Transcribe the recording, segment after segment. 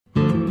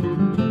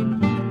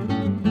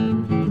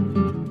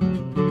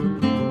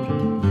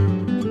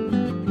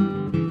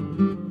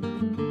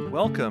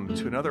Welcome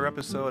to another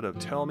episode of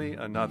Tell Me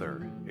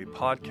Another, a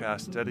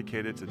podcast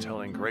dedicated to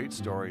telling great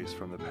stories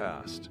from the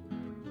past.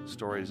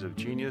 Stories of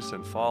genius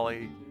and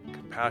folly,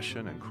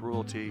 compassion and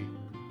cruelty.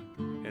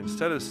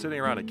 Instead of sitting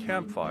around a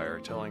campfire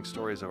telling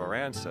stories of our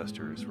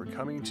ancestors, we're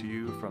coming to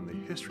you from the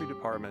History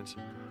Department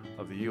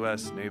of the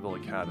U.S. Naval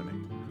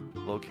Academy,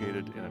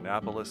 located in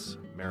Annapolis,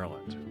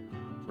 Maryland.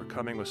 We're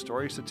coming with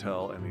stories to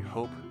tell, and we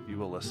hope you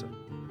will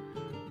listen.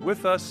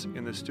 With us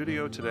in the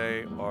studio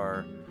today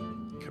are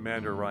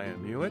Commander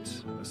Ryan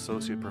Mewett,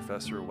 Associate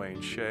Professor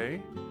Wayne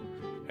Shea,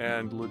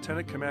 and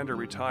Lieutenant Commander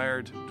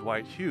retired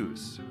Dwight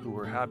Hughes, who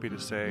we're happy to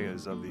say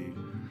is of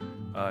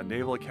the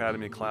Naval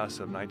Academy class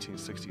of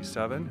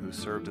 1967, who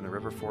served in the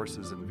river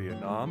forces in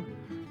Vietnam,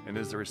 and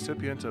is the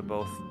recipient of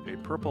both a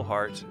Purple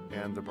Heart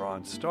and the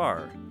Bronze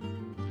Star.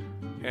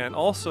 And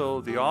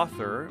also the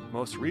author,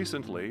 most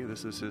recently,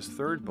 this is his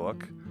third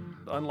book,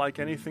 Unlike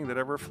Anything That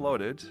Ever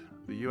Floated,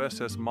 the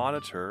USS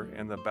Monitor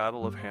and the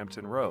Battle of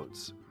Hampton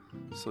Roads.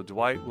 So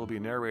Dwight will be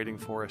narrating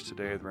for us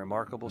today the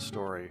remarkable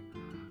story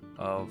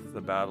of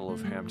the Battle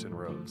of Hampton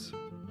Roads.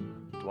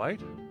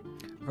 Dwight?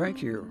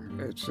 Thank you.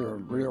 It's a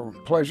real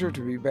pleasure to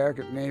be back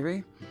at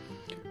Navy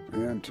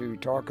and to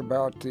talk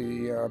about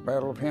the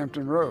Battle of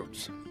Hampton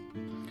Roads.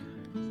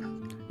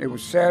 It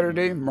was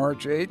Saturday,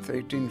 March 8th,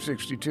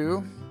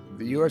 1862.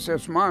 The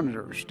USS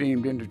Monitor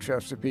steamed into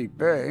Chesapeake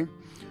Bay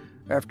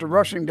after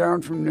rushing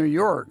down from New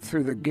York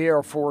through the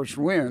gale-force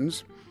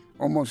winds,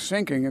 almost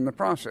sinking in the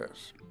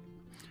process.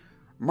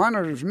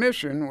 Monitor's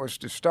mission was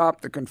to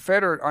stop the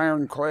Confederate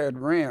ironclad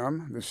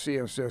ram, the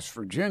CSS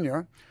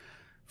Virginia,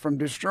 from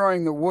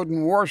destroying the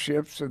wooden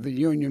warships of the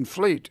Union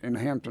fleet in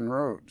Hampton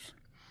Roads.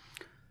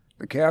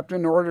 The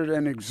captain ordered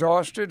an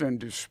exhausted and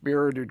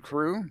dispirited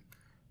crew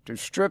to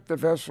strip the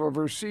vessel of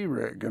her sea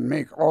rig and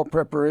make all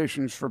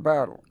preparations for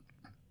battle.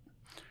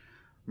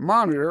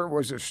 Monitor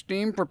was a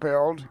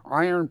steam-propelled,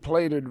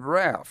 iron-plated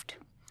raft,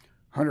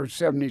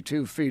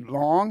 172 feet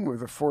long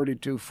with a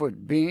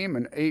 42-foot beam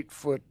and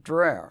 8-foot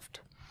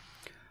draft.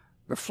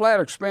 The flat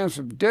expanse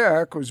of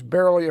deck was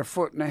barely a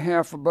foot and a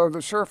half above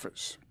the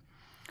surface.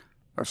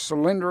 A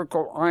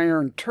cylindrical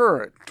iron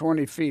turret,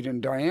 20 feet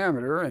in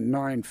diameter and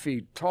 9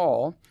 feet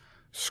tall,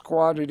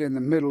 squatted in the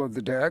middle of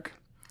the deck,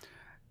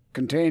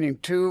 containing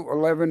two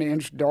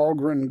 11-inch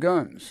Dahlgren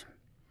guns.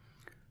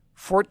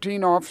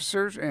 14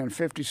 officers and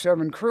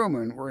 57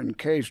 crewmen were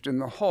encased in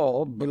the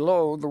hull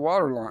below the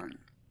waterline.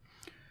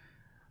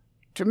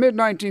 To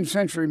mid-19th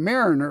century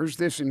mariners,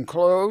 this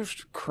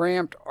enclosed,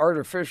 cramped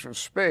artificial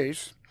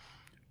space,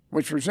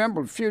 which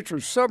resembled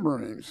future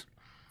submarines,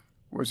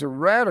 was a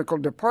radical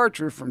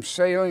departure from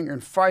sailing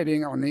and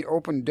fighting on the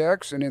open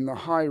decks and in the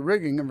high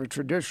rigging of a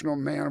traditional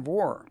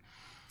man-of-war,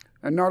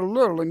 and not a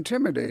little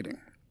intimidating.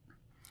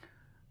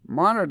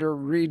 Monitor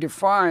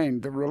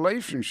redefined the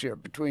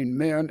relationship between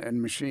men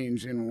and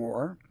machines in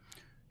war,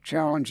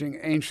 challenging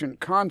ancient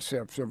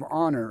concepts of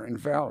honor and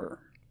valor.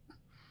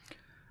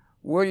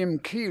 William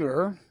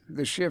Keeler,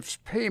 the ship's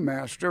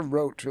paymaster,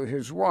 wrote to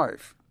his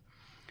wife,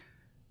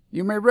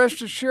 "You may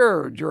rest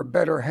assured your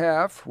better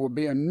half will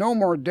be in no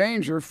more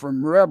danger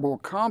from rebel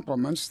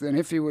compliments than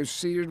if he was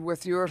seated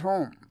with you at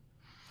home.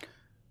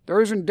 There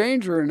isn't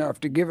danger enough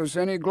to give us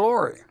any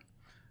glory.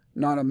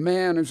 Not a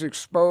man is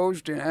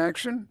exposed in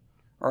action.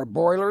 Our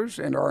boilers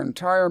and our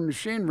entire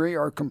machinery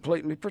are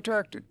completely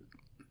protected."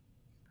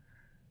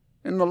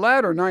 In the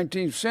latter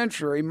 19th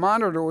century,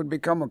 Monitor would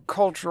become a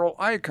cultural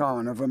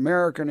icon of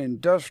American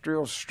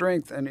industrial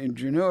strength and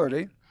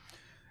ingenuity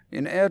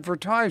in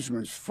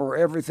advertisements for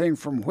everything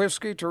from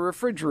whiskey to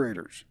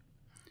refrigerators.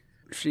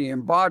 She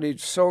embodied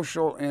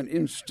social and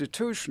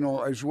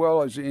institutional as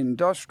well as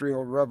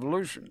industrial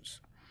revolutions.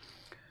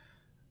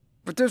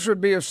 But this would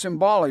be a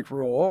symbolic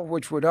role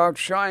which would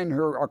outshine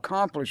her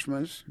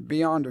accomplishments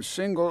beyond a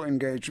single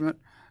engagement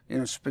in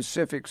a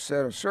specific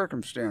set of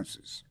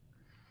circumstances.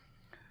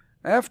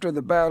 After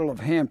the Battle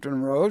of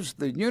Hampton Roads,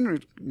 the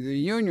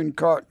Union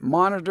caught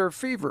Monitor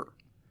fever.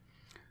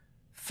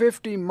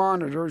 50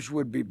 Monitors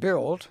would be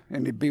built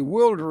in a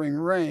bewildering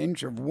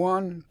range of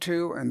 1,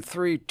 2, and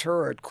 3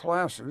 turret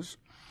classes,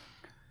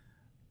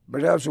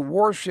 but as a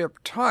warship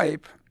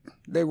type,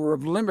 they were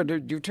of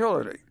limited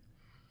utility.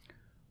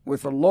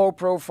 With a low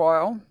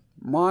profile,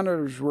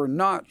 Monitors were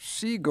not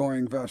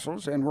seagoing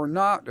vessels and were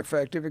not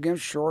effective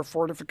against shore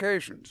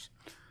fortifications,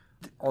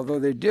 although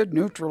they did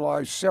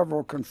neutralize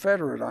several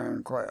Confederate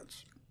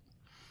ironclads.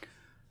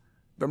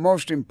 The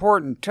most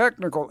important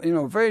technical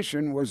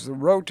innovation was the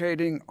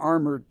rotating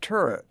armored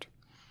turret,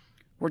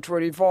 which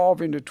would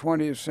evolve into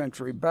 20th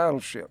century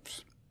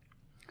battleships.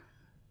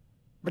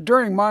 But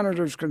during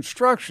Monitor's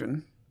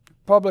construction,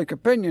 public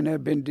opinion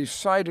had been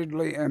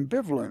decidedly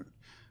ambivalent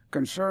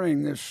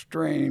concerning this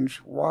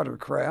strange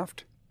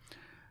watercraft.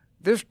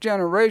 This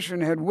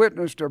generation had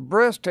witnessed a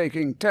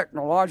breathtaking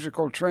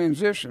technological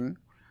transition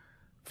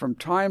from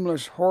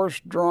timeless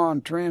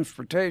horse-drawn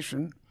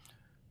transportation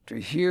to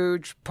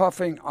huge,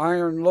 puffing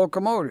iron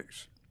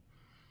locomotives.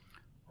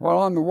 While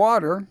on the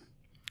water,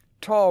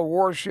 tall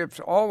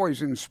warships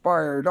always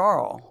inspired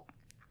awe.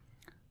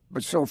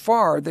 but so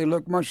far they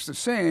look much the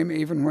same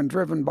even when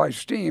driven by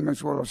steam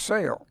as well as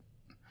sail.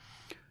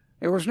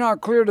 It was not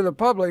clear to the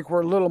public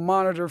where little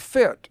Monitor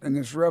fit in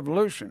this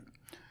revolution.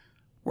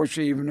 Was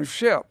she even a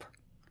ship,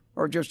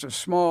 or just a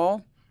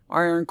small,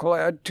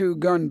 ironclad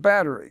 2-gun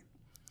battery?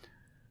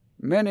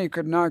 Many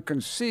could not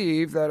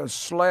conceive that a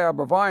slab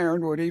of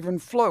iron would even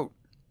float.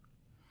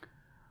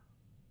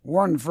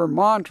 One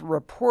Vermont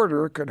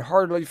reporter could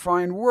hardly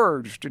find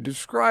words to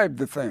describe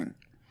the thing.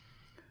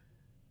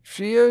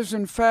 She is,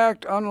 in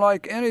fact,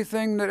 unlike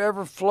anything that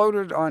ever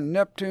floated on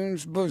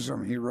Neptune's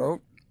bosom, he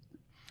wrote.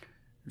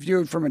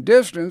 Viewed from a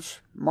distance,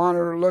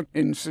 Monitor looked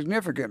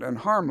insignificant and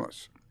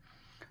harmless.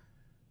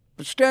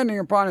 But standing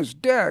upon its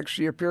deck,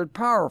 she appeared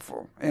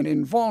powerful and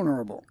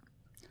invulnerable.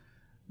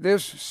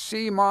 This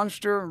sea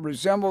monster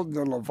resembled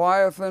the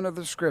Leviathan of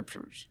the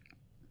Scriptures.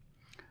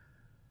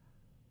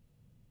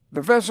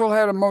 The vessel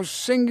had a most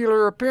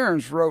singular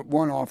appearance, wrote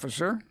one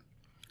officer.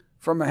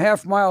 From a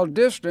half-mile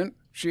distant,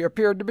 she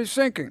appeared to be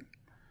sinking.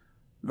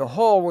 The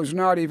hull was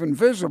not even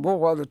visible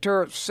while the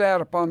turret sat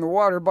upon the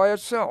water by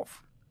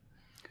itself.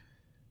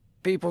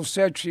 People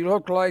said she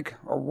looked like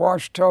a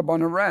washtub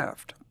on a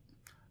raft,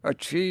 a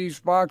cheese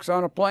box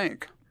on a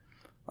plank,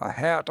 a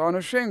hat on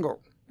a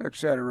shingle,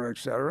 etc.,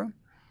 etc.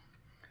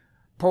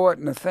 Poet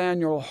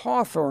Nathaniel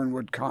Hawthorne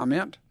would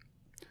comment,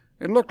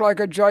 "It looked like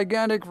a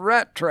gigantic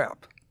rat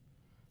trap.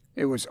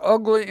 It was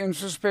ugly and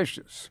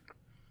suspicious.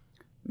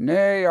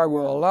 Nay, I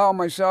will allow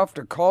myself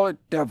to call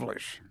it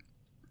devilish."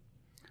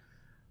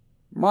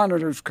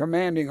 Monitor's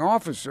commanding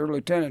officer,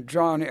 Lieutenant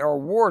John L.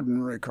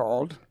 Worden,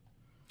 recalled,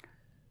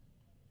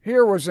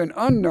 "Here was an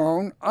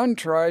unknown,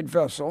 untried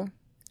vessel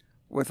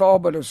with all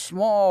but a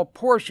small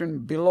portion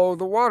below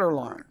the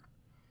waterline,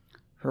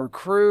 her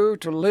crew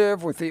to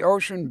live with the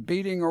ocean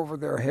beating over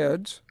their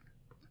heads,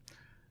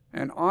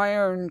 an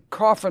iron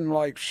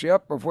coffin-like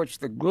ship of which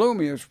the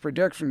gloomiest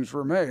predictions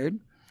were made,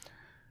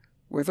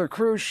 with her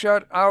crew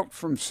shut out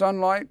from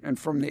sunlight and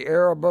from the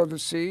air above the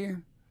sea,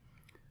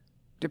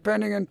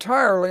 depending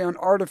entirely on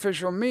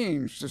artificial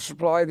means to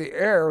supply the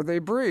air they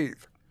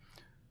breathe.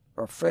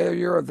 A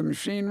failure of the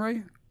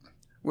machinery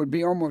would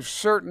be almost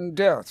certain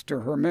death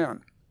to her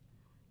men."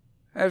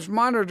 As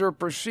Monitor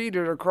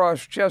proceeded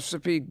across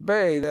Chesapeake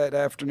Bay that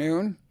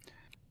afternoon,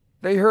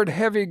 they heard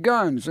heavy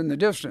guns in the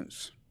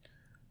distance.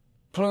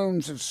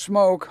 Plumes of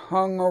smoke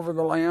hung over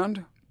the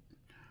land.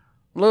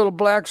 Little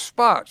black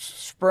spots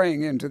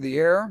sprang into the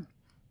air,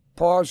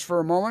 paused for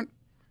a moment,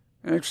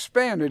 and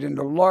expanded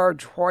into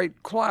large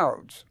white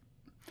clouds.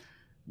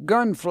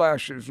 Gun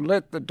flashes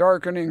lit the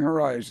darkening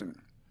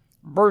horizon.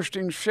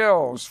 Bursting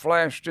shells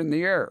flashed in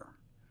the air.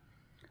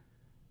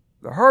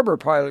 The harbor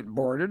pilot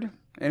boarded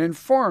and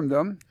informed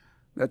them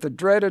that the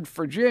dreaded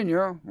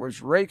Virginia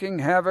was raking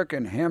havoc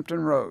in Hampton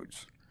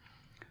Roads.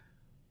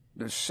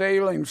 The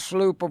sailing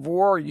sloop of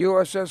war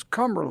USS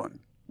Cumberland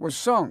was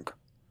sunk.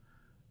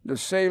 The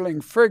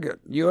sailing frigate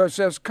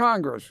USS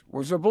Congress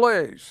was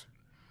ablaze.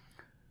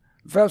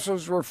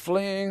 Vessels were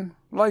fleeing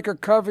like a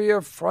covey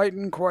of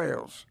frightened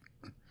quails.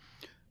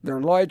 Their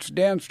lights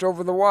danced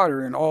over the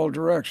water in all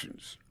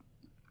directions.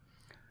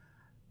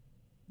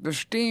 The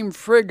steam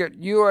frigate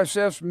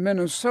USS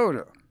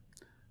Minnesota,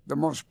 the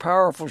most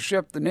powerful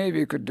ship the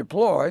Navy could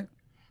deploy,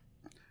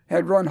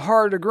 had run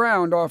hard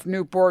aground off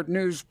Newport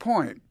News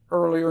Point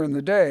earlier in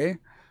the day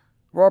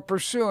while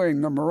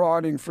pursuing the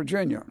marauding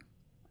Virginia.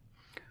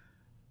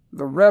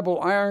 The rebel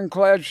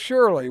ironclad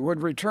Shirley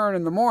would return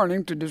in the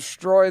morning to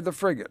destroy the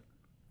frigate.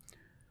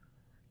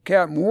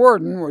 Captain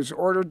Worden was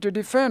ordered to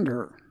defend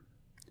her.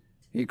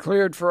 He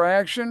cleared for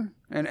action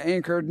and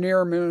anchored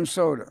near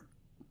Minnesota.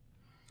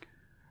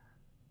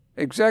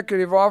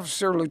 Executive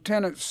Officer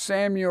Lieutenant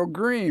Samuel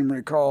Green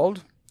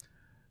recalled,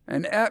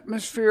 "An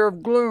atmosphere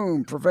of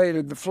gloom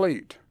pervaded the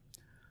fleet.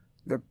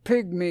 The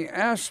pygmy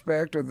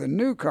aspect of the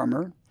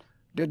newcomer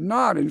did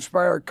not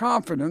inspire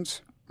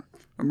confidence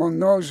among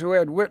those who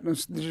had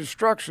witnessed the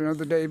destruction of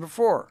the day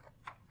before.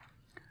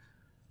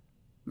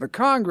 The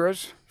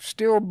Congress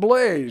still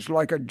blazed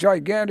like a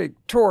gigantic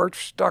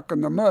torch stuck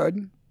in the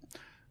mud,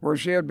 where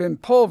she had been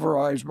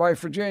pulverized by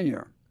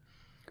Virginia.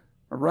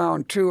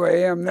 Around 2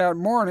 a.m. that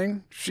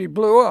morning, she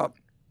blew up.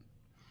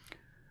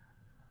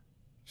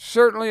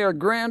 Certainly a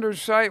grander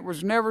sight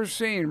was never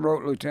seen,"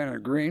 wrote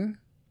Lieutenant Green,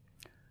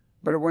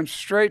 "but it went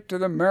straight to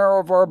the marrow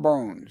of our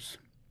bones.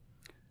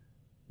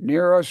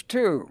 Near us,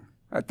 too,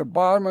 at the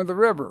bottom of the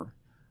river,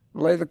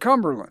 lay the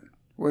Cumberland,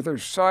 with her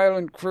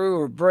silent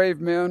crew of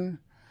brave men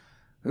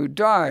who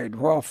died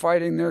while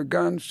fighting their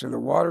guns to the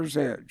water's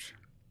edge."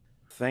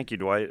 Thank you,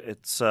 Dwight.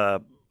 It's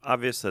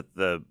obvious that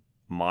the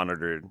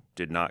Monitor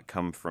did not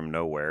come from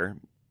nowhere.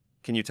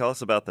 Can you tell us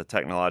about the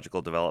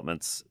technological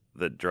developments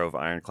that drove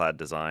ironclad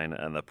design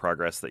and the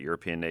progress that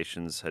European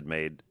nations had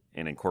made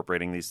in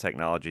incorporating these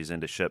technologies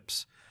into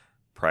ships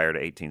prior to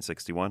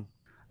 1861?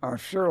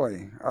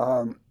 Surely.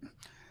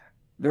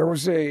 There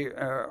was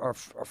a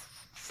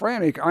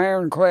frantic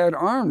ironclad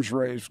arms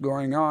race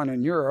going on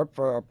in Europe,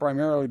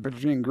 primarily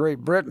between Great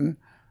Britain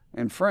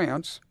and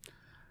France.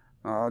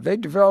 They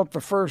developed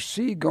the first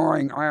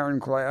seagoing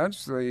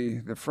ironclads.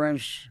 The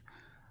French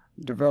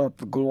developed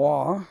the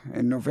Gloire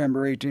in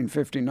November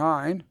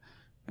 1859,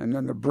 and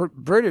then the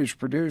British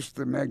produced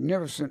the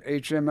magnificent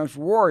HMS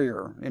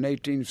Warrior in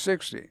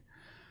 1860.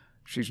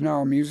 She's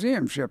now a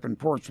museum ship in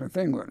Portsmouth,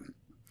 England.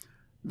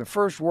 The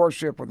first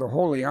warship with a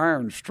wholly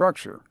iron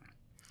structure,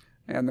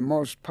 and the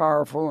most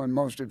powerful and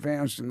most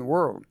advanced in the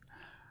world.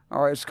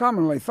 It's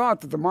commonly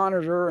thought that the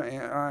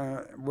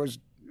Monitor was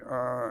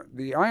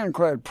the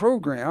Ironclad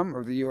program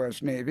of the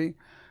U.S. Navy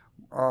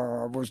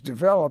was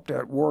developed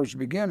at war's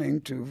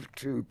beginning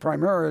to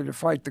primarily to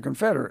fight the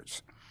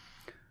Confederates.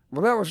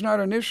 Well, that was not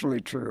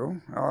initially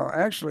true.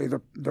 Actually,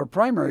 the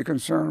primary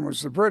concern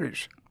was the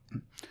British.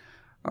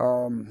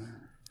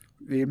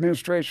 The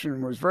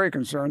administration was very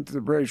concerned that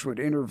the British would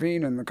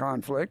intervene in the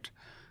conflict,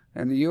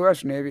 and the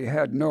U.S. Navy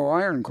had no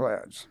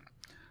ironclads.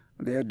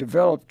 They had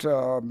developed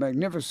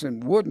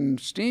magnificent wooden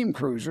steam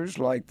cruisers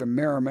like the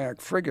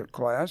Merrimack frigate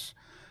class,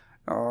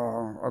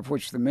 of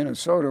which the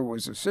Minnesota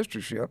was a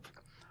sister ship,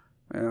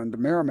 and the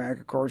Merrimack,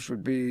 of course,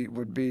 would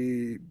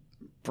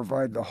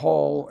provide the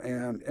hull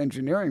and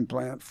engineering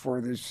plant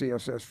for the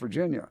CSS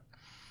Virginia.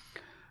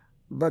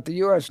 But the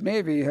U.S.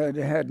 Navy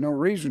had no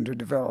reason to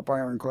develop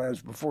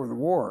ironclads before the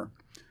war.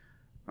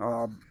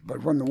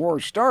 But when the war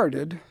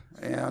started,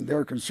 and they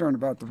were concerned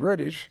about the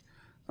British,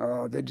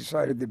 they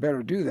decided they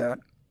better do that.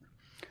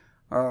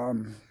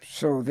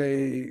 So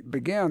they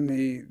began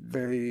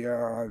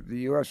the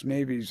U.S.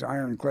 Navy's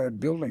ironclad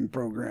building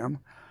program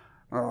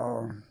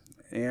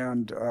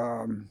and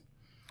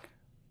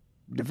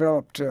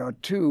developed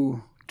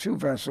two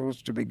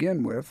vessels to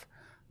begin with,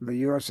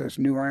 the USS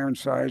New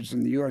Ironsides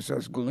and the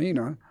USS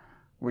Galena,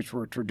 which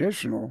were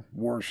traditional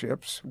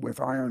warships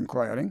with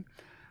ironcladding,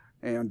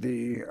 and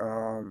the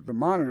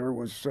Monitor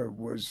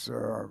was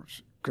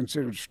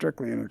considered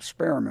strictly an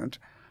experiment,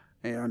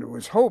 and it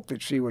was hoped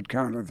that she would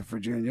counter the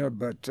Virginia,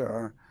 but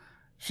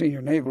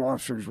senior naval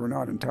officers were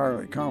not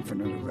entirely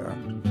confident of that.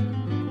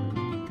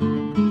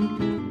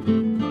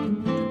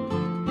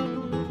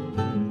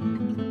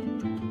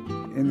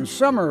 In the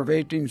summer of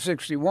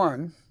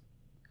 1861,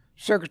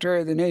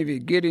 Secretary of the Navy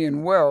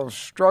Gideon Welles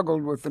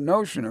struggled with the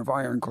notion of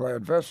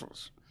ironclad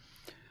vessels.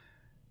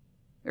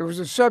 It was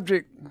a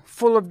subject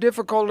full of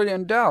difficulty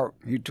and doubt,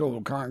 he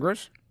told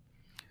Congress.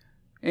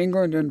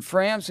 England and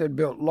France had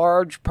built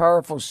large,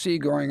 powerful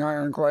seagoing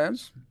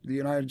ironclads. The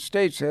United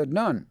States had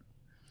none.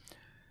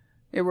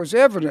 It was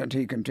evident,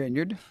 he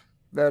continued,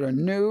 that a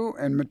new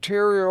and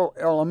material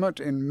element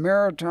in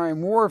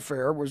maritime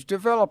warfare was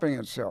developing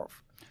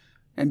itself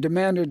and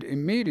demanded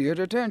immediate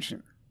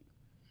attention.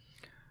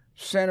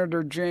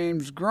 Senator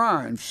James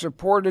Grimes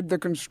supported the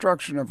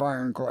construction of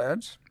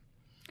ironclads.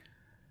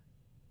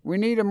 "We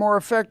need a more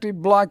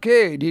effective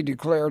blockade," he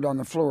declared on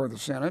the floor of the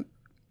Senate.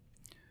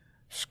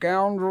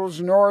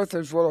 "Scoundrels north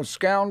as well as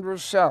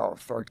scoundrels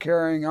south are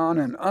carrying on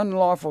an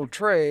unlawful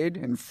trade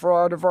and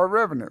fraud of our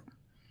revenue.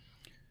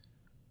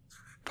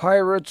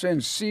 Pirates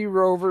and sea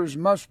rovers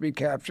must be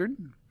captured.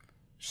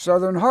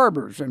 Southern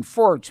harbors and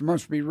forts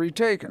must be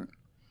retaken.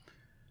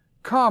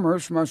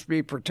 Commerce must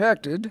be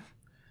protected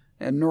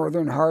and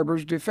northern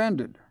harbors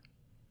defended.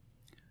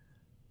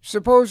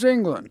 Suppose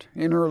England,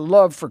 in her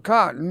love for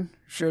cotton,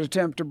 should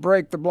attempt to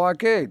break the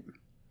blockade,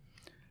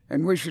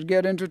 and we should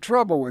get into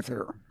trouble with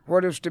her.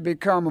 What is to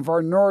become of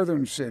our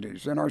northern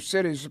cities and our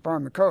cities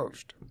upon the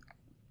coast?"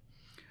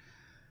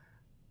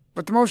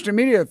 But the most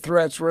immediate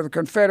threats were the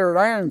Confederate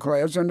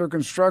ironclads under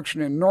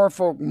construction in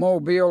Norfolk,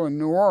 Mobile, and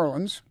New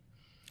Orleans,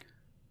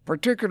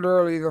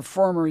 particularly the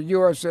former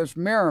USS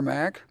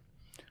Merrimack,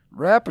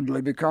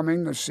 rapidly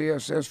becoming the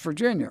CSS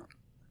Virginia.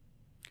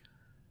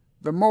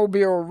 The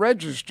Mobile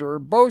Register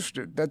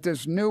boasted that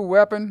this new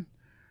weapon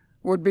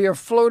would be a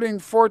floating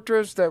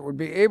fortress that would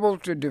be able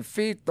to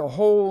defeat the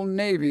whole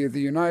Navy of the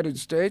United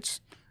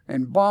States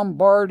and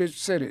bombard its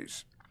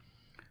cities.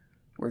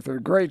 With her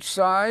great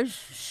size,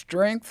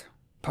 strength,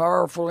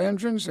 powerful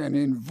engines, and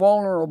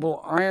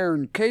invulnerable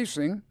iron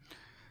casing,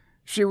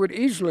 she would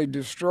easily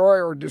destroy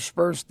or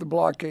disperse the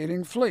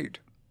blockading fleet.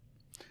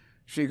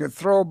 She could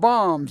throw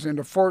bombs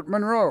into Fort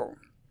Monroe.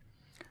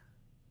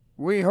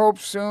 We hope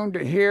soon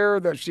to hear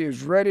that she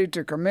is ready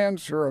to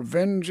commence her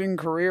avenging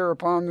career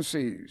upon the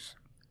seas.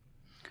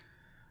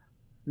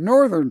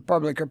 Northern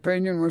public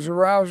opinion was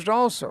aroused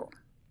also.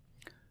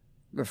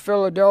 The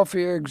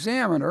Philadelphia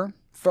Examiner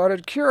thought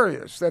it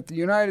curious that the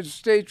United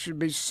States should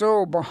be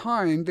so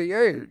behind the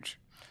age.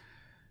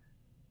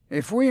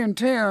 If we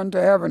intend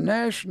to have a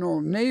national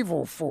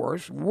naval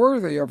force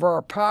worthy of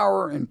our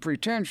power and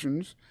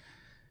pretensions,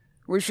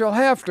 we shall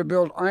have to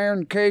build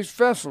iron-cased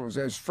vessels,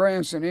 as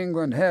France and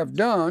England have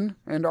done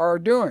and are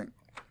doing.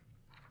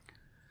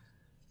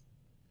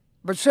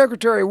 But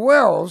Secretary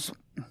Welles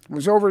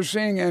was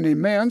overseeing an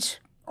immense,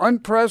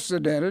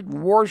 unprecedented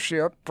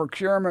warship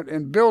procurement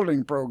and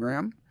building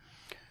program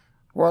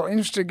while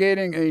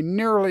instigating a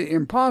nearly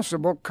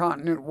impossible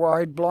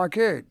continent-wide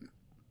blockade.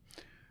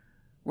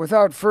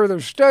 Without further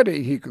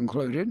study, he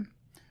concluded,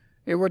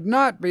 it would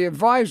not be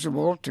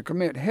advisable to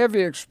commit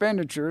heavy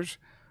expenditures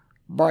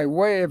by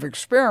way of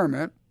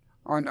experiment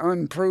on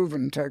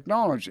unproven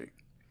technology.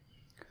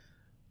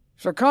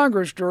 So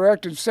Congress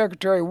directed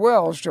Secretary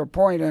Wells to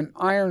appoint an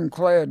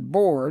Ironclad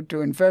board to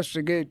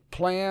investigate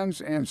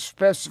plans and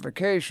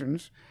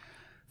specifications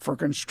for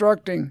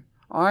constructing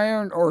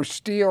iron or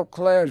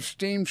steel-clad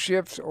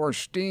steamships or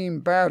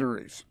steam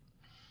batteries,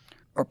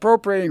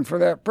 appropriating for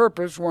that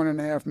purpose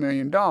 $1.5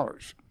 million.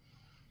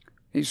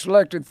 He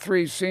selected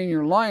 3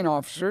 senior line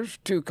officers,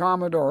 2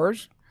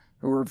 commodores,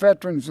 who were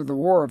veterans of the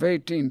War of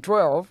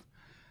 1812,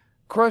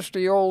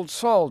 crusty old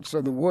salts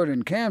of the wood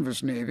and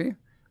canvas Navy,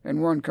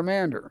 and 1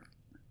 commander.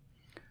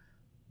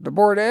 The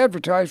board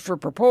advertised for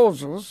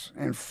proposals,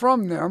 and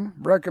from them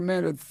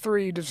recommended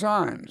 3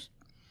 designs.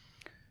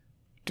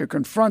 To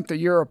confront the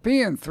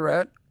European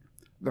threat,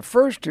 the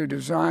first 2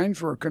 designs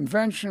were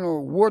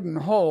conventional wooden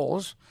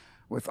hulls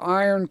with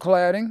iron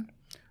cladding,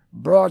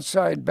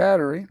 broadside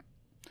battery,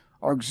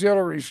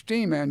 auxiliary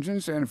steam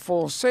engines, and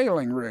full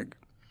sailing rig.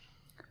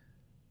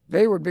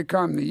 They would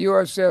become the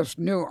USS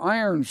New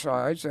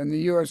Ironsides and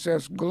the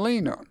USS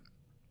Galena.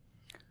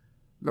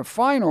 The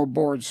final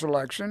board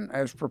selection,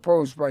 as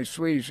proposed by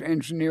Swedish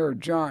engineer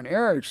John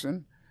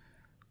Ericsson,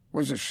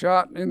 was a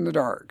shot in the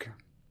dark.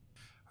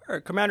 All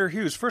right, Commander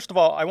Hughes, first of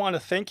all, I want to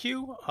thank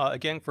you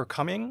again for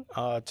coming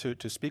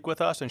to speak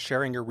with us and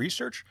sharing your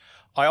research.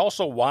 I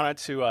also wanted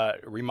to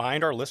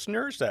remind our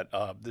listeners that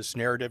this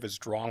narrative is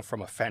drawn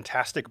from a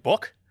fantastic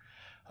book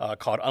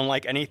called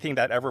Unlike Anything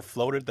That Ever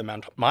Floated,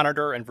 the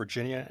Monitor in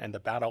Virginia and the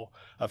Battle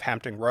of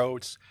Hampton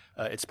Roads.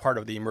 It's part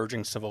of the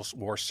Emerging Civil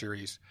War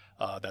series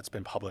that's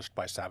been published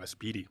by Savas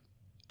Beatty.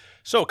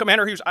 So,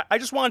 Commander Hughes, I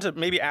just wanted to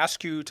maybe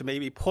ask you to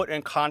maybe put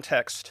in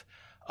context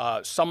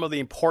some of the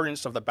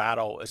importance of the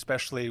battle,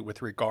 especially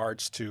with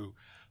regards to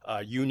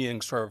Union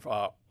sort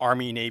of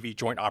Army-Navy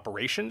joint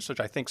operations, which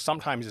I think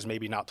sometimes is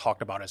maybe not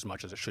talked about as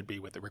much as it should be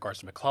with regards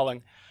to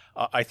McClellan.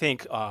 I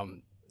think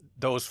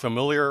those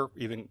familiar,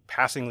 even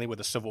passingly with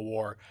the Civil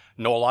War,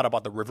 know a lot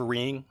about the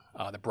riverine,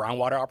 the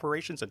brownwater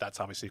operations, and that's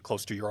obviously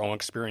close to your own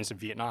experience in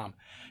Vietnam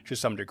to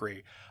some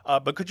degree.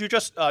 But could you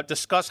just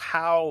discuss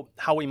how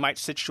we might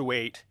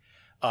situate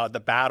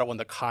the battle in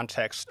the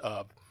context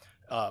of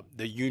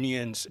the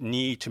Union's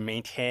need to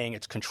maintain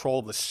its control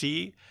of the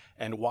sea,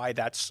 and why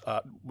that's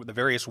the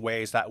various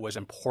ways that was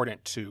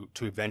important to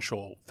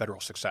eventual federal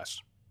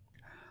success?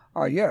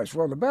 Yes,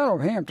 well, the Battle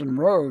of Hampton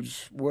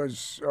Roads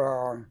was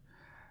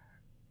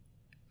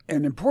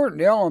an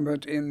important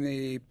element in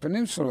the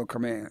Peninsula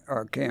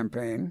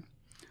campaign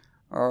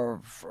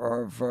of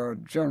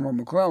General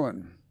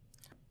McClellan.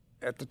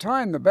 At the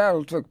time the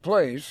battle took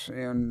place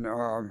in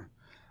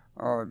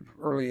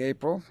early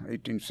April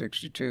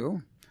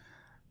 1862,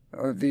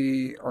 or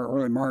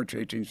early March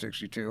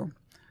 1862,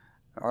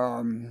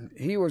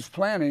 he was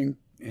planning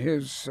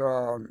his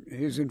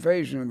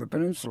invasion of the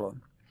peninsula,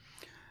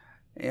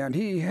 and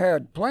he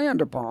had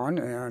planned upon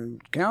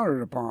and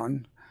counted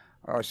upon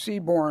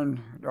seaborne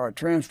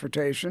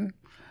transportation,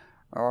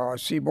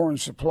 seaborne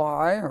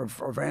supply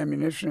of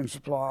ammunition and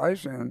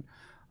supplies, and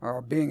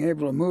being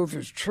able to move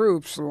his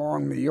troops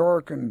along the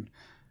York and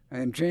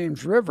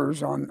James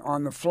Rivers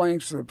on the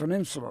flanks of the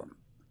peninsula.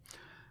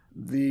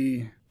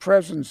 The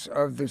presence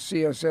of the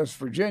CSS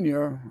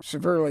Virginia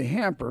severely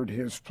hampered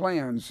his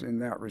plans in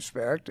that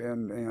respect,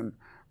 and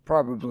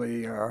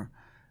probably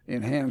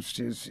enhanced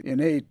his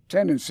innate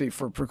tendency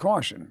for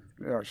precaution,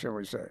 shall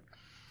we say.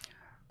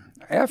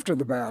 After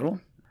the battle,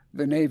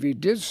 the Navy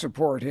did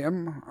support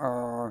him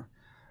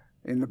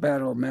in the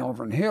Battle of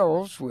Malvern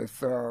Hills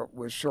with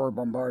shore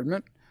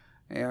bombardment,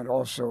 and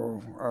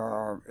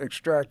also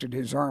extracted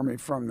his army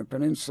from the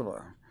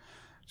peninsula.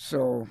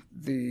 So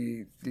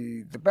the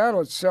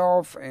battle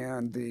itself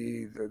and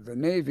the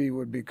Navy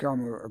would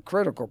become a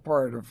critical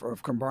part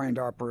of combined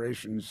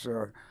operations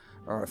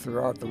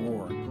throughout the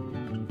war.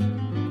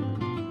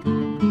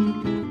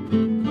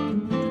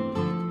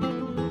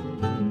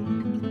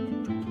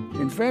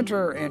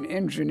 Inventor and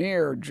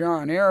engineer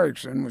John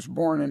Ericsson was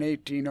born in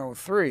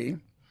 1803.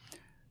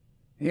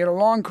 He had a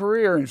long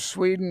career in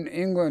Sweden,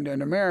 England,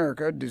 and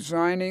America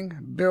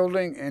designing,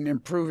 building, and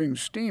improving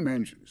steam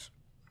engines.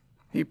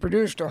 He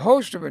produced a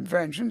host of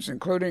inventions,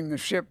 including the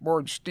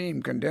shipboard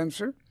steam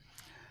condenser,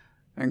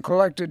 and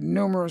collected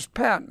numerous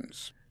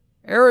patents.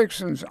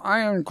 Ericsson's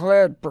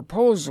ironclad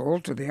proposal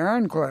to the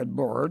Ironclad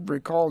Board,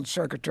 recalled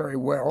Secretary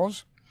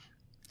Wells,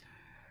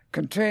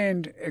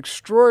 contained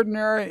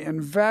extraordinary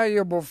and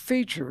valuable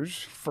features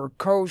for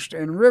coast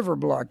and river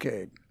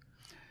blockade.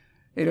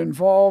 It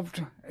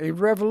involved a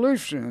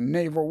revolution in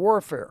naval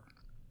warfare.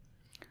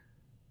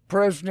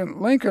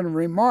 President Lincoln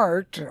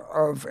remarked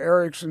of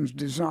Ericsson's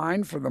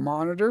design for the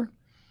Monitor,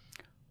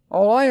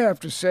 "All I have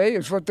to say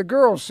is what the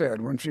girl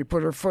said when she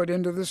put her foot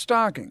into the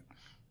stocking.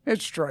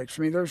 It strikes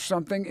me there's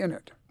something in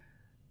it."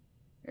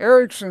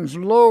 Ericsson's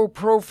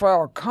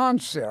low-profile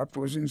concept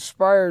was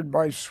inspired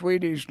by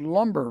Swedish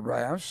lumber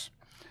rafts,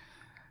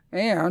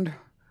 and,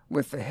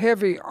 with the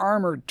heavy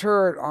armored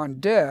turret on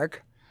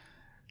deck,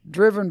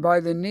 driven by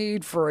the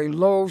need for a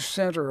low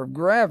center of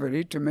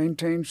gravity to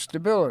maintain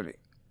stability.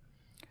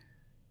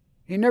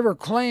 He never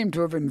claimed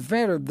to have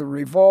invented the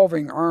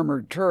revolving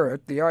armored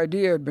turret. The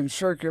idea had been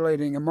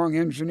circulating among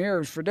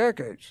engineers for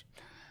decades.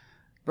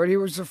 but he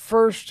was the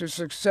first to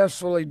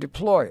successfully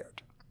deploy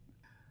it.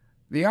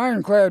 The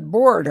Ironclad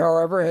board,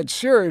 however, had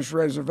serious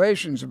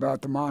reservations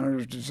about the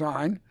Monitor's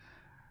design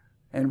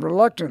and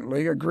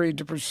reluctantly agreed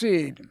to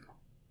proceed.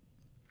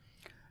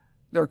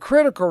 Their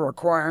critical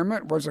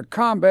requirement was a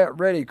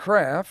combat-ready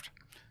craft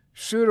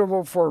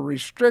suitable for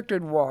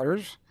restricted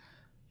waters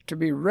to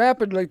be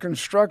rapidly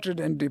constructed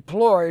and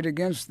deployed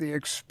against the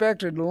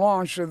expected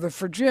launch of the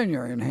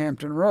Virginia in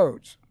Hampton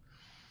Roads.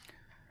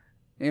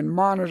 In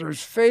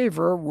Monitor's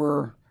favor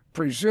were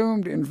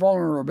presumed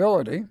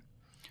invulnerability,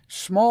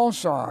 small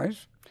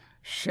size,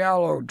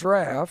 shallow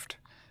draft,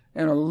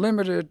 and a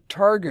limited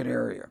target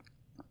area.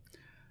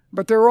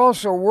 But there were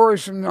also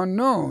worrisome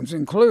unknowns,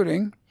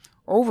 including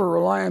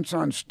over-reliance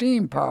on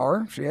steam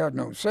power, she had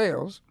no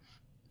sails,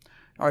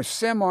 a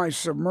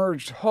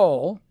semi-submerged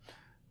hull,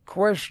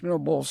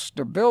 questionable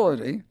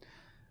stability,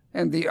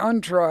 and the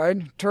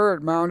untried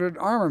turret-mounted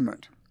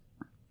armament.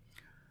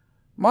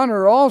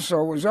 Monitor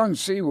also was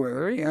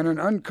unseaworthy and an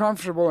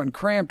uncomfortable and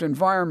cramped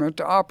environment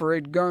to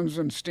operate guns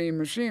and steam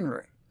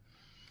machinery.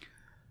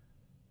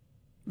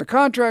 The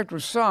contract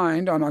was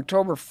signed on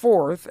October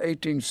 4th,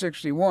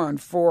 1861,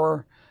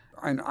 for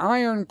an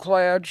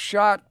ironclad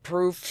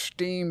shot-proof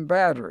steam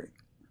battery.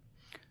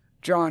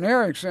 John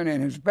Erickson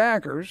and his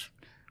backers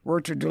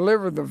were to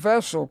deliver the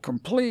vessel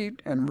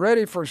complete and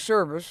ready for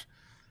service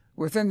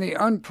within the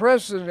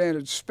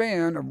unprecedented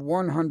span of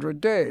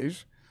 100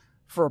 days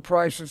for a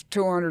price of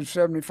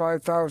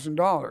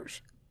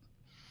 $275,000.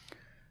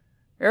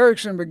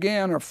 Erickson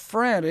began a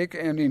frantic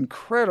and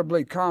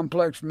incredibly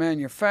complex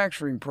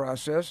manufacturing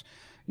process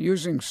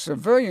using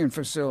civilian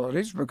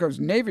facilities because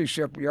Navy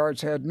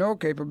shipyards had no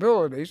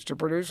capabilities to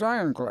produce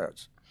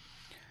ironclads.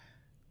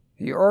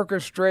 He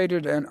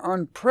orchestrated an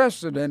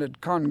unprecedented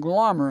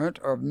conglomerate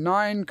of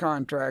 9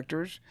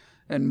 contractors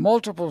and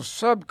multiple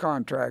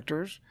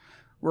subcontractors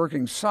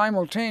working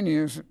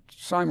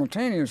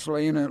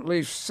simultaneously in at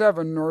least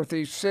 7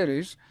 Northeast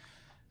cities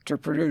to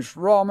produce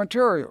raw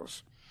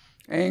materials,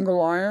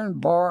 angle iron,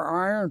 bar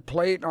iron,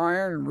 plate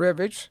iron,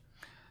 rivets,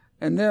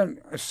 and then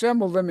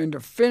assemble them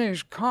into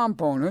finished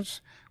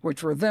components,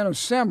 which were then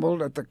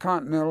assembled at the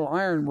Continental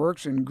Iron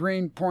Works in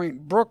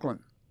Greenpoint, Brooklyn.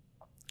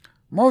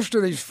 Most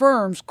of these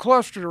firms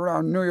clustered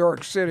around New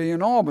York City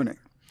and Albany,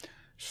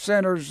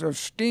 centers of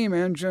steam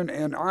engine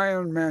and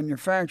iron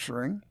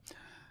manufacturing.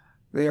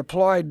 They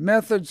applied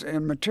methods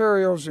and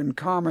materials in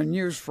common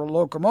use for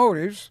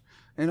locomotives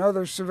and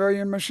other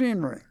civilian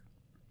machinery.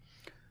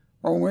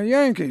 Only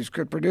Yankees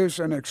could produce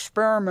an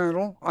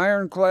experimental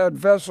ironclad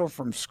vessel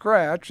from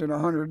scratch in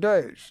 100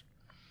 days.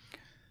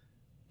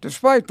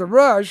 Despite the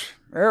rush,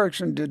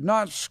 Erickson did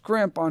not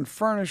scrimp on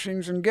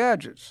furnishings and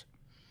gadgets.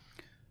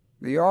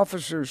 The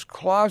officers'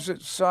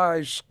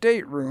 closet-sized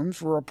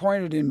staterooms were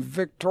appointed in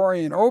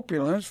Victorian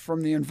opulence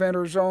from the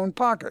inventor's own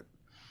pocket,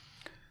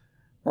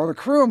 while the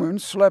crewmen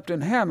slept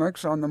in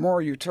hammocks on the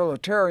more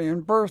utilitarian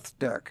berth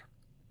deck.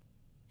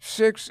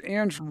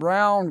 6-inch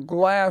round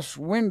glass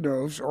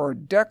windows or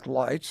deck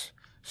lights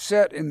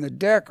set in the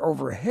deck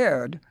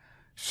overhead,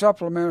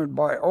 supplemented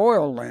by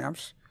oil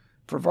lamps,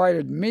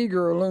 provided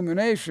meager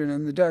illumination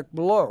in the deck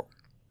below.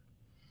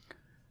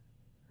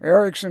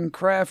 Erickson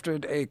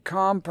crafted a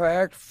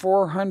compact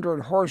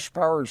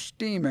 400-horsepower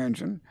steam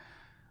engine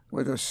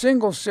with a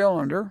single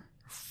cylinder,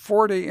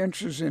 40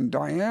 inches in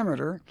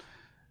diameter,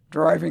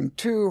 driving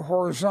 2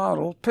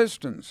 horizontal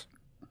pistons.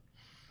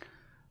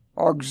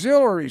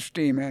 Auxiliary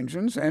steam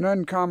engines, an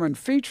uncommon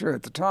feature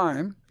at the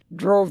time,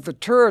 drove the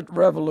turret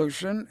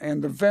revolution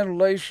and the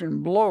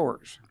ventilation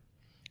blowers.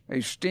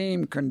 A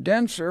steam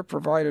condenser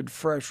provided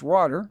fresh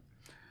water.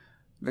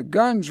 The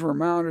guns were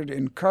mounted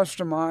in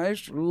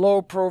customized,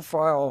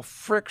 low-profile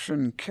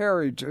friction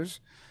carriages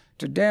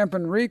to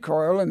dampen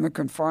recoil in the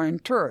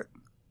confined turret.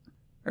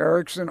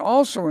 Erickson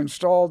also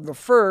installed the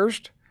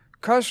first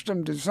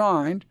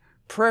custom-designed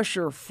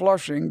pressure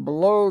flushing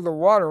below the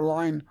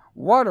waterline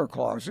water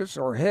closets,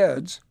 or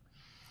heads.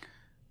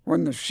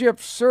 When the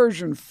ship's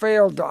surgeon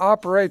failed to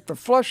operate the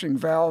flushing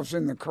valves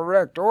in the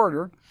correct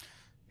order,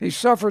 he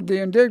suffered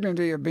the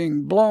indignity of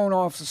being blown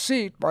off the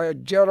seat by a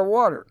jet of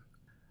water.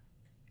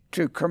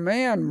 To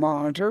command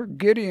Monitor,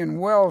 Gideon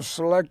Wells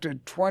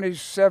selected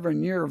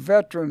 27-year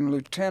veteran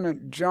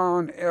Lieutenant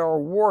John L.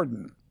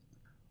 Worden.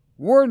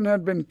 Worden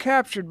had been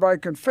captured by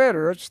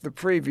Confederates the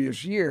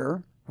previous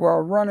year while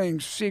running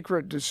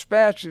secret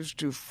dispatches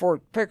to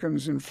Fort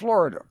Pickens in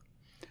Florida,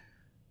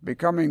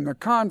 becoming the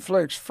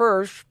conflict's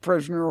first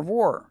prisoner of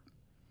war.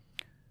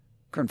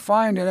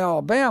 Confined in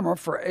Alabama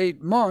for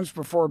 8 months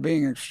before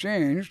being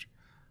exchanged,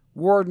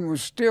 Worden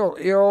was still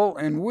ill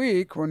and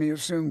weak when he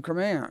assumed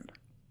command.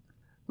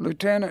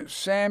 Lieutenant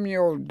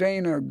Samuel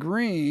Dana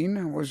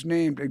Green was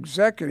named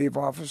executive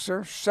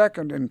officer,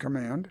 second in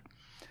command.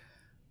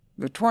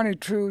 The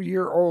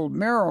 22-year-old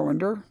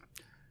Marylander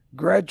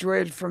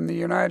graduated from the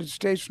United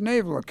States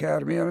Naval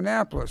Academy in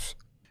Annapolis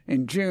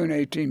in June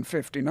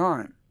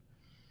 1859.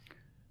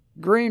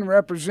 Green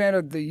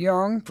represented the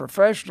young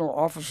professional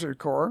officer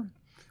corps,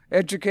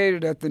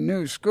 educated at the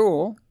new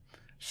school,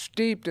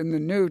 steeped in the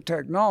new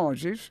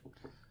technologies,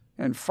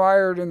 and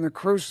fired in the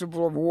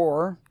crucible of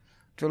war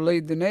to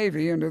lead the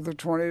Navy into the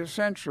 20th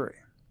century.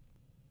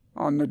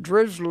 On the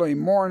drizzly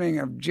morning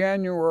of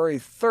January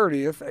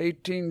 30th,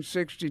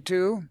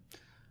 1862,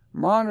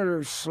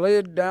 Monitor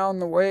slid down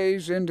the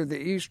ways into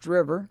the East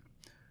River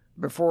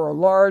before a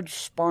large,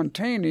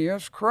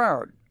 spontaneous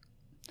crowd.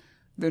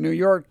 The New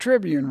York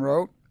Tribune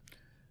wrote,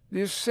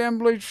 "The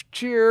assemblage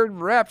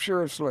cheered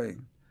rapturously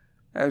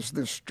as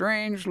the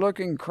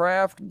strange-looking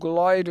craft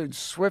glided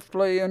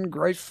swiftly and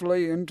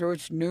gracefully into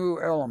its new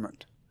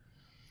element.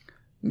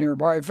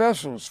 Nearby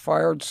vessels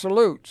fired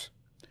salutes.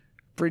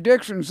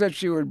 Predictions that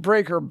she would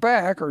break her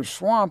back or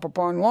swamp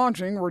upon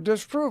launching were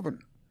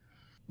disproven.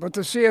 But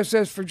the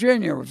CSS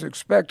Virginia was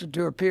expected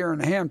to appear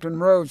in Hampton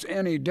Roads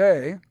any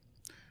day,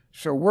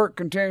 so work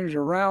continued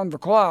around the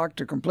clock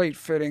to complete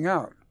fitting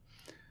out.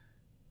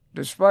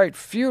 Despite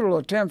futile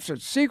attempts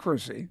at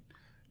secrecy,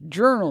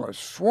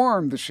 journalists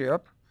swarmed the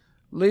ship,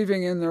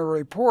 leaving in their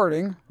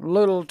reporting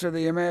little to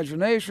the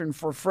imagination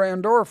for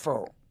friend or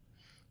foe.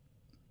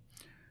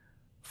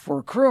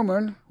 For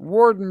crewmen,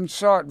 Worden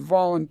sought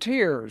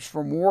volunteers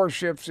from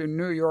warships in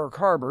New York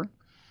Harbor.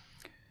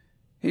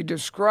 He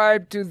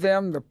described to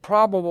them the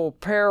probable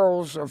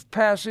perils of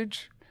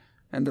passage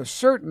and the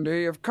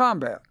certainty of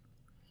combat.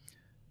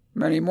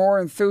 Many more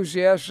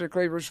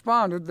enthusiastically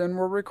responded than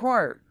were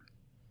required.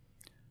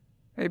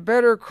 "A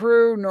better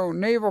crew no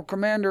naval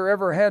commander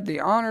ever had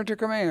the honor to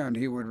command,"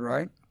 he would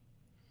write.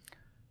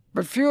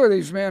 But few of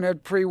these men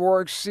had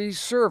pre-war sea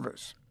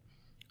service.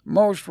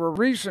 Most were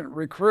recent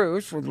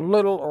recruits with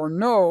little or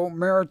no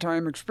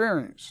maritime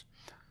experience.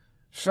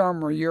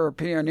 Some were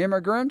European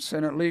immigrants,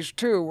 and at least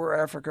 2 were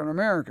African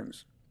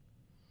Americans.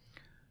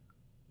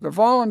 The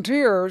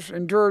volunteers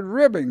endured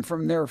ribbing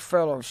from their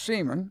fellow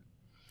seamen.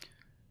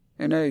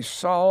 In a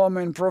solemn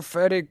and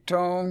prophetic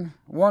tone,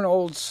 one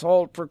old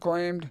salt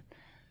proclaimed,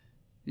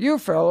 "You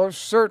fellows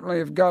certainly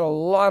have got a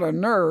lot of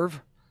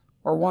nerve,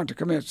 or want to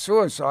commit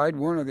suicide,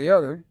 one or the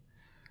other."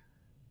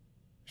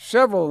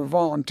 Several of the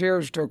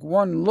volunteers took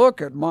one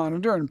look at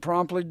Monitor and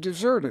promptly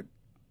deserted.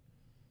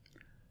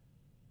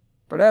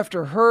 But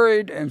after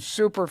hurried and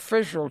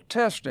superficial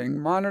testing,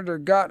 Monitor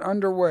got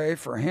underway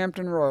for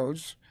Hampton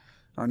Roads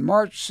on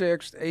March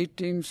 6,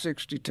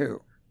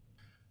 1862.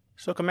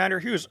 So, Commander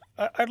Hughes,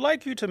 I'd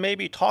like you to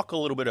maybe talk a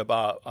little bit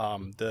about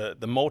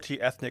the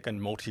multi-ethnic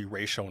and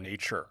multiracial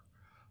nature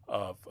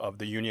of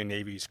the Union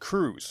Navy's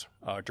crews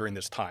during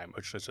this time,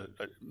 which is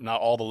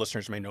not all the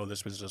listeners may know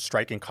this was a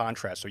striking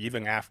contrast. So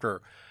even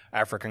after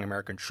African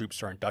American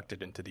troops are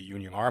inducted into the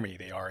Union Army,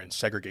 they are in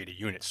segregated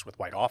units with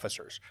white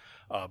officers.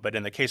 But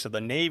in the case of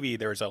the Navy,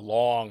 there's a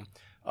long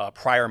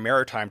prior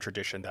maritime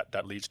tradition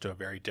that leads to a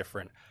very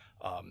different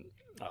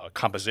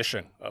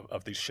composition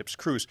of these ships'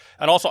 crews.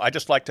 And also, I'd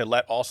just like to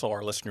let also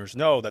our listeners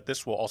know that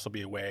this will also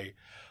be a way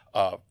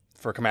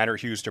for Commander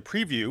Hughes to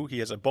preview. He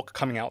has a book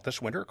coming out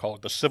this winter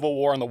called The Civil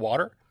War on the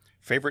Water,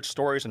 Favorite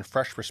Stories and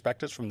Fresh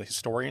Perspectives from the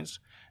Historians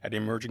at the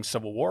Emerging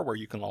Civil War, where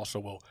you can also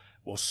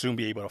will soon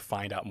be able to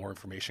find out more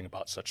information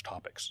about such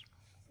topics.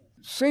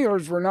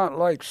 Sailors were not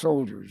like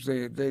soldiers.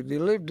 They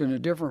lived in a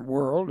different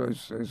world,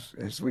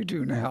 as we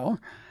do now.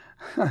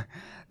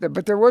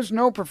 But there was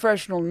no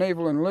professional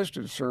naval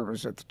enlisted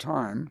service at the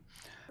time.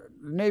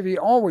 The Navy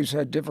always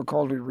had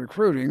difficulty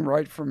recruiting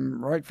right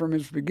from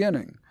its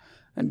beginning,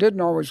 and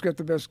didn't always get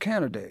the best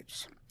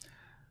candidates.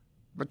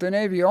 But the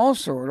Navy had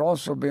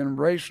also been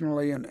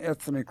racially and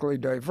ethnically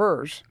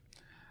diverse.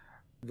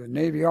 The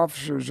Navy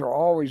officers are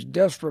always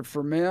desperate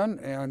for men,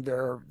 and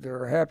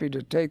they're happy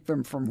to take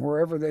them from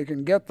wherever they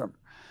can get them.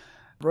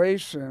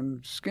 Race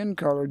and skin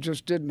color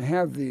just didn't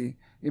have the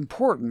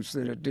importance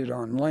that it did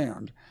on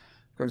land,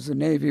 because the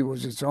Navy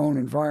was its own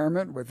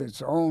environment with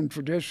its own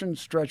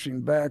traditions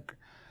stretching back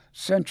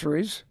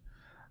centuries.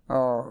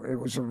 It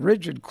was a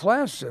rigid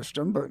class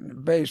system,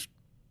 but based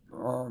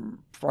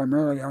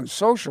primarily on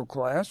social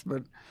class,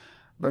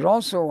 but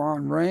also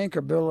on rank,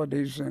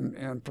 abilities,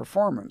 and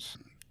performance.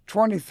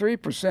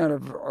 23%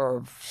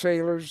 of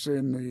sailors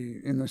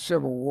in the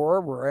Civil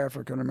War were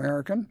African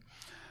American.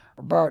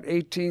 About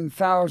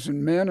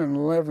 18,000 men and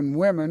 11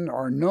 women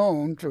are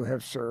known to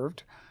have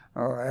served,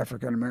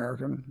 African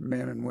American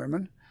men and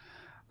women.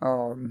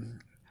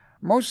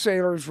 Most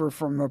sailors were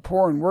from the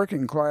poor and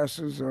working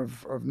classes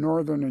of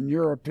northern and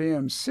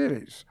European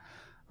cities.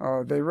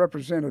 They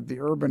represented the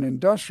urban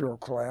industrial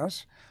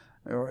class,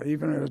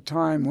 even at a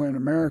time when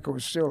America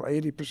was still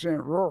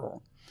 80%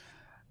 rural.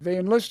 They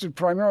enlisted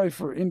primarily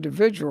for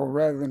individual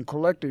rather than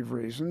collective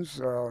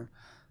reasons.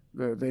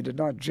 They did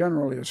not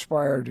generally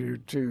aspire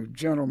to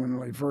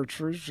gentlemanly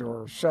virtues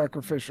or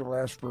sacrificial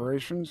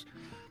aspirations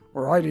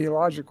or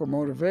ideological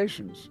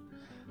motivations.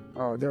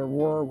 Their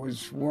war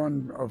was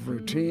one of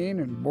routine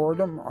and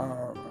boredom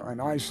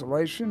and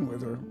isolation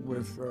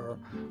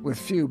with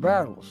few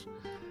battles.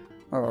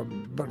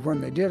 But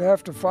when they did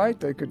have to fight,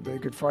 they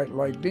could fight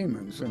like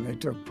demons, and they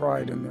took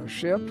pride in their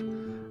ship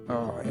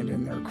and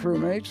in their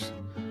crewmates,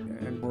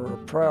 and were a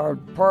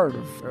proud part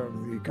of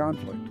the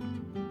conflict.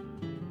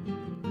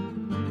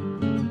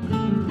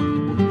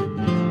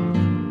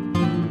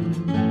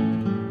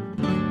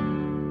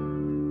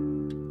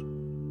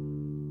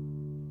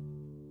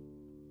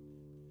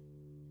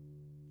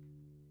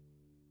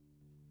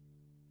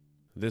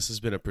 This has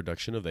been a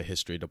production of the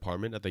History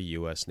Department at the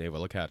U.S.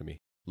 Naval Academy,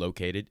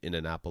 located in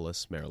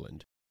Annapolis,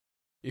 Maryland.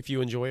 If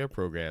you enjoy our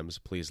programs,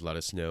 please let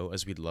us know,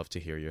 as we'd love to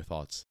hear your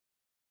thoughts.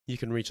 You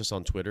can reach us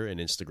on Twitter and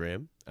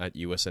Instagram at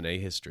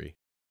USNA History,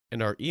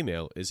 and our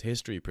email is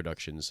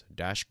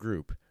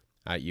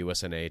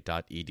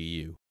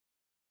historyproductions-group@usna.edu.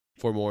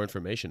 For more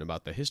information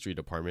about the History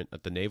Department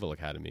at the Naval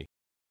Academy,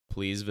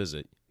 please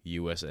visit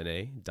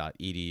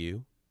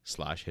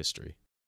usna.edu/history.